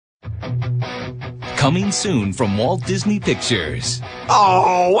Coming soon from Walt Disney Pictures.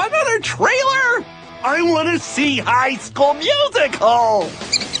 Oh, another trailer? I want to see High School Musical!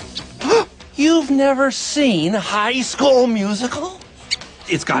 You've never seen High School Musical?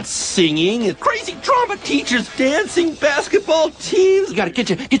 It's got singing, crazy drama teachers, dancing, basketball teams. You gotta get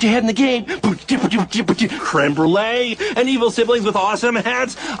your head in the game. Creme brulee and evil siblings with awesome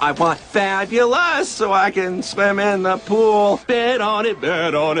hats. I want fabulous so I can swim in the pool. Bet on it,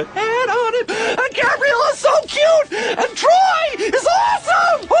 bet on it, bet on it. And Gabrielle is so cute, and Troy is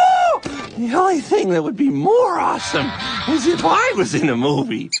awesome. Oh! The only thing that would be more awesome is if I was in a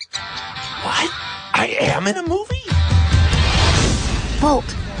movie. What? I am in a movie? Bolt,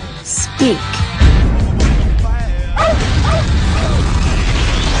 speak.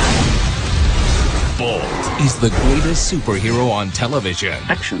 Bolt is the greatest superhero on television.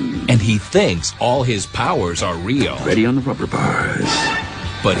 Action. And he thinks all his powers are real. Ready on the rubber bars.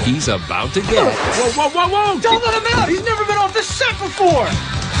 But he's about to get... Whoa, whoa, whoa, whoa! Don't let him out! He's never been off the set before!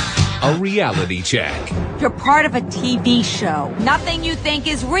 A reality check. You're part of a TV show. Nothing you think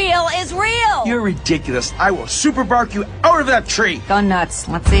is real is real. You're ridiculous. I will super bark you out of that tree. Go nuts.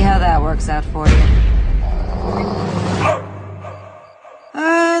 Let's see how that works out for you.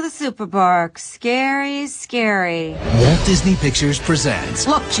 The super bark. Scary, scary. Walt Disney Pictures presents...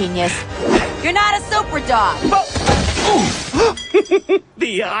 Look, genius. You're not a super dog.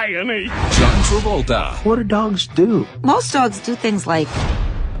 The irony. John Travolta. What do dogs do? Most dogs do things like...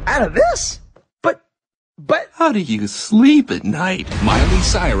 Out of this? But How do you sleep at night? Miley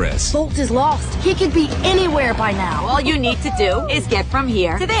Cyrus. Bolt is lost. He could be anywhere by now. All you need to do is get from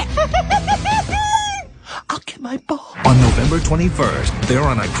here to there. I'll get my ball. On November 21st, they're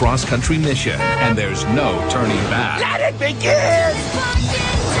on a cross-country mission, and there's no turning back. Let it begin!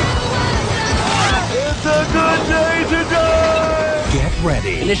 It's a good day to die! Get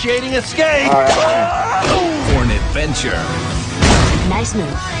ready Initiating escape! for an adventure Nice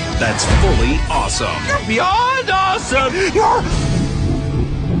move. that's fully awesome. You're beyond awesome! You're...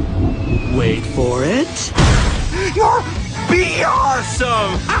 Wait for it. You're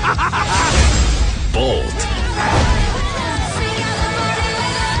be-awesome! Bolt.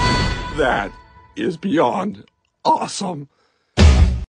 That is beyond awesome.